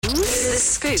The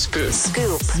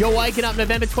Scoop. You're waking up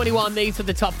November 21. These are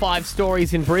the top 5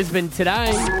 stories in Brisbane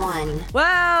today.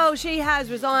 Well, she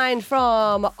has resigned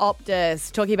from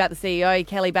Optus. Talking about the CEO,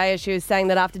 Kelly Bayer, she was saying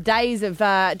that after days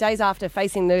after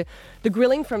facing the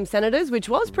grilling from senators, which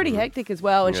was pretty hectic as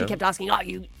well, and she kept asking,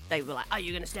 they were like, are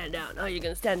you going to stand down? Are you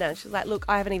going to stand down? She's like, look,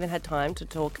 I haven't even had time to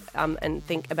talk and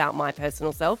think about my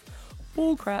personal self.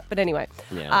 Bull crap. But anyway,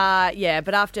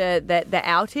 but after the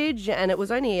outage, and it was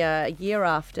only a year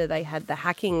after they had the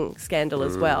hacking scandal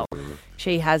as well,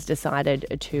 she has decided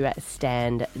to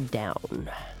stand down.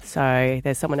 So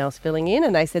there's someone else filling in,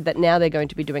 and they said that now they're going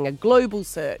to be doing a global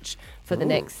search for the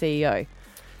next CEO.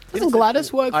 Doesn't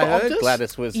Gladys work for I heard Optus?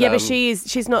 Gladys was... Yeah, but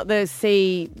she's not the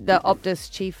Optus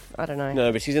chief, I don't know.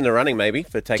 No, but she's in the running maybe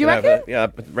for taking you over. reckon? Yeah, I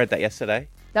read that yesterday.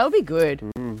 That would be good.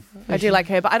 I do like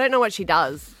her, but I don't know what she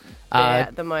does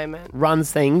at the moment.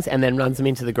 Runs things and then runs them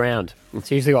into the ground. It's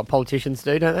usually what politicians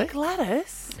do, don't they?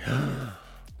 Gladys?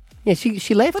 Yeah,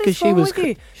 she left What because is she wrong was with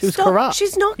you? she was Stop. corrupt.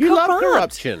 She's not You corrupt. love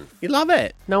corruption. You love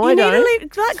it. No, You I need don't. to leave.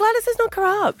 Gladys is not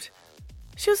corrupt.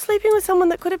 She was sleeping with someone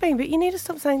that could have been, but you need to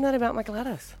stop saying that about my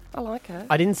Gladys. I like her.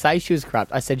 I didn't say she was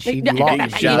corrupt. I said she No,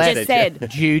 lied. you left just said.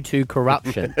 due to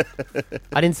corruption.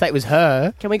 I didn't say it was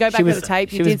her. Can we go back She to was- the tape?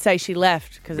 she You was- did say she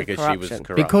left because of Because corruption. she was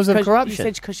corrupt. because of You corruption.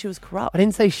 said because she was corrupt. I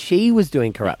didn't say she was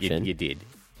doing corruption. You did.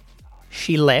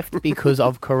 She left because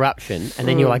of corruption. And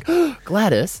then you're like, oh,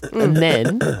 Gladys. And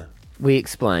then we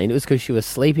explained it was because she was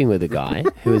sleeping with a guy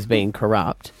who was being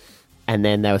corrupt. And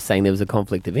then they were saying there was a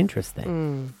conflict of interest there.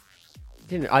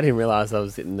 I didn't realise I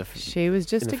was in the... She was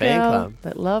just In a a fan girl club.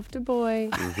 that loved a boy.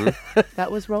 That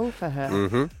was wrong for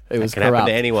her. It was Can happen corrupt.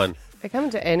 to anyone. It can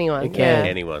to anyone. It can. Yeah.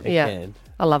 Anyone. Yeah. can.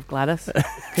 I love Gladys.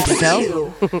 Could you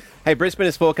tell? Hey, Brisbane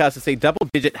is forecast to see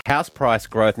double-digit house price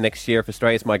growth next year if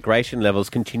Australia's migration levels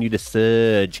continue to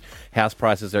surge. House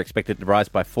prices are expected to rise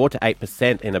by 4 to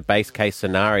 8% in a base case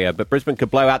scenario, but Brisbane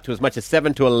could blow out to as much as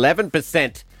 7 to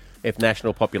 11% if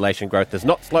national population growth does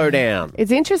not slow down. It's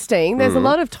interesting. There's a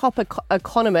lot of top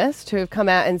economists who have come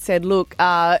out and said, look,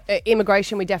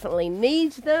 immigration, we definitely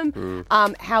need them.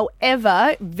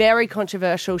 However, very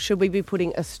controversial, should we be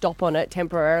putting a stop on it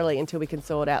temporarily until we can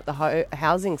sort out the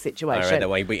housing I situation? read that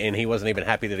way, and he wasn't even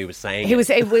happy that he was saying He it. was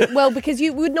well, because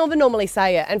you would never normally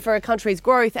say it, and for a country's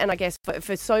growth, and I guess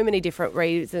for so many different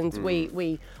reasons,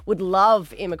 we would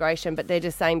love immigration, but they're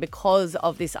just saying because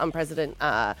of this unprecedented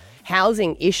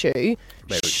housing issue, Maybe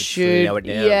we should slow it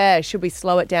down. Yeah, should we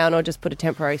slow it down or just put a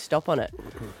temporary stop on it?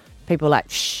 People are like,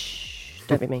 shh,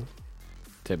 don't be mean.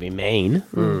 To be mean.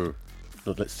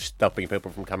 Let's stopping people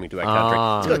from coming to our country.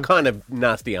 It's got kind of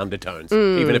nasty undertones,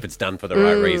 even if it's done for the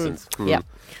right reasons. Yep.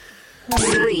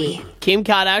 Kim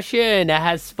Kardashian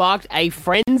has sparked a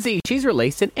frenzy. She's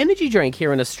released an energy drink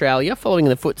here in Australia, following in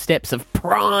the footsteps of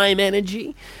Prime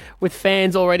Energy, with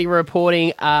fans already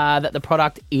reporting that the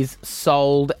product is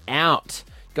sold out.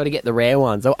 Got to get the rare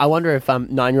ones. I wonder if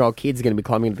 9-year-old kids are going to be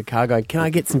climbing into the car going, can I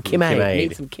get some Kim-Aid? Kim-Aid.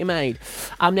 Need some Kim-Aid.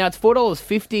 Now, it's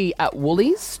 $4.50 at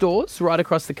Woolies stores right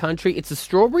across the country. It's a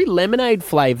strawberry lemonade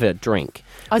flavour drink.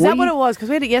 Oh, is that what it was? Because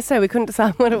we had it yesterday. We couldn't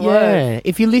decide what it was. Yeah.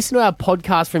 If you listen to our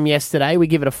podcast from yesterday, we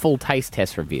give it a full taste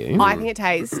test review. I think it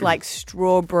tastes like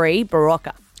strawberry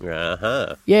Barocca.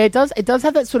 Uh-huh. Yeah, it does. It does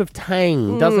have that sort of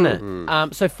tang, doesn't it?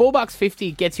 So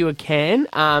 $4.50 gets you a can.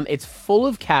 It's full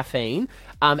of caffeine.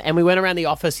 And we went around the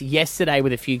office yesterday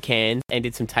with a few cans and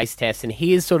did some taste tests. And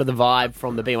here's sort of the vibe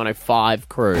from the B105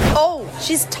 crew. Oh,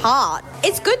 she's tart.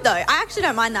 It's good though. I actually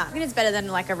don't mind that. I think it's better than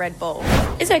like a Red Bull.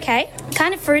 It's okay.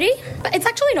 Kind of fruity, but it's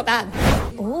actually not bad.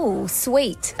 Ooh,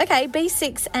 sweet. Okay,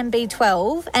 B6 and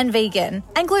B12 and vegan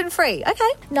and gluten-free. Okay.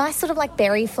 Nice sort of like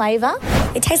berry flavour.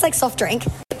 It tastes like soft drink.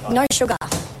 No sugar.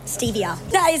 Stevia.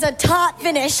 That is a tart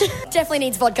finish. Definitely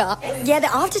needs vodka. Yeah,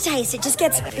 the aftertaste, it just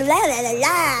gets la la la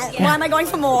la. Why am I going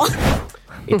for more?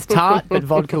 It's tart, but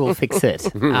vodka will fix it.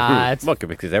 It's, Vodka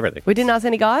fixes everything. We didn't ask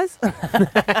any guys?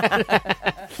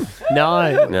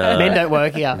 no, men don't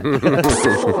work here.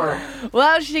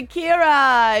 Well,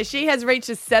 Shakira, she has reached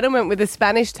a settlement with the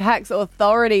Spanish tax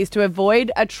authorities to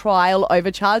avoid a trial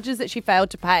over charges that she failed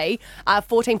to pay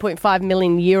 14.5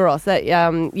 million euros. That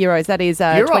is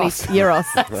 20 euros.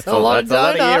 That's a lot of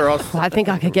euros. I think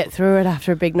I could get through it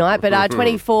after a big night, but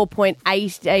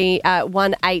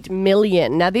 24.818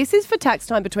 million. Now, this is for tax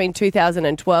time between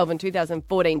 2012 and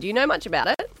 2014. Do you know much about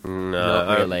it? No.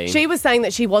 Not really. She was saying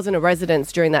that she wasn't a resident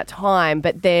during that time,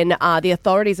 but then the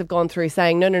authorities have gone through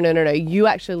saying, no, you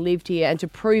actually lived here, and to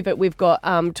prove it, we've got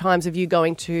times of you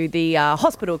going to the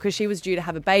hospital because she was due to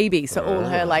have a baby, so all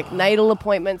her natal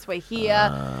appointments were here.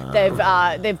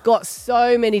 They've got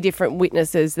so many different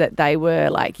witnesses that they were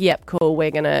like, yep, cool,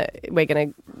 we're gonna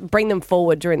bring them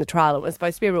forward during the trial. It was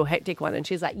supposed to be a real hectic one, and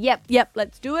she's like, yep,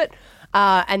 let's do it.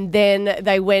 And then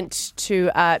they went to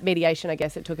mediation. I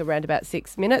guess it took around about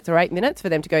 6 minutes or 8 minutes for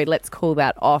them to go, let's call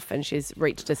that off, and she's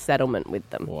reached a settlement with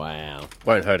them. Wow.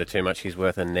 Won't hurt her too much. She's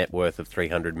worth a net worth of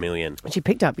 $300 million. She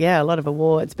picked up, a lot of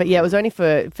awards. But, it was only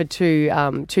for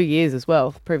 2 years as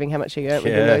well, proving how much she earned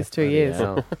within those 2 years.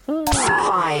 Yeah.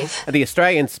 5. The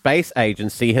Australian Space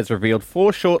Agency has revealed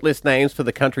 4 shortlist names for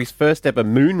the country's first ever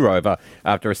moon rover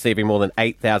after receiving more than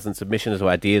 8,000 submissions of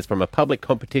ideas from a public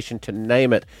competition to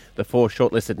name it. The 4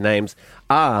 shortlisted names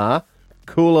are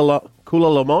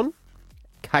Kulalamon,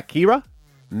 Kakira,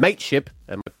 Mateship,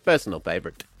 and my personal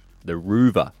favourite, the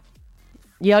Rover.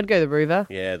 Yeah, I'd go the Rover.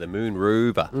 Yeah, the Moon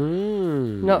Rover.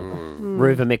 Not,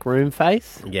 Rover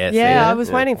McRoomface. Yes. yeah, I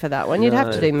was waiting for that one. You'd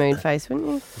have to do Moonface,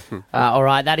 wouldn't you? All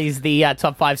right, that is the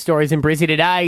top 5 stories in Brizzy today.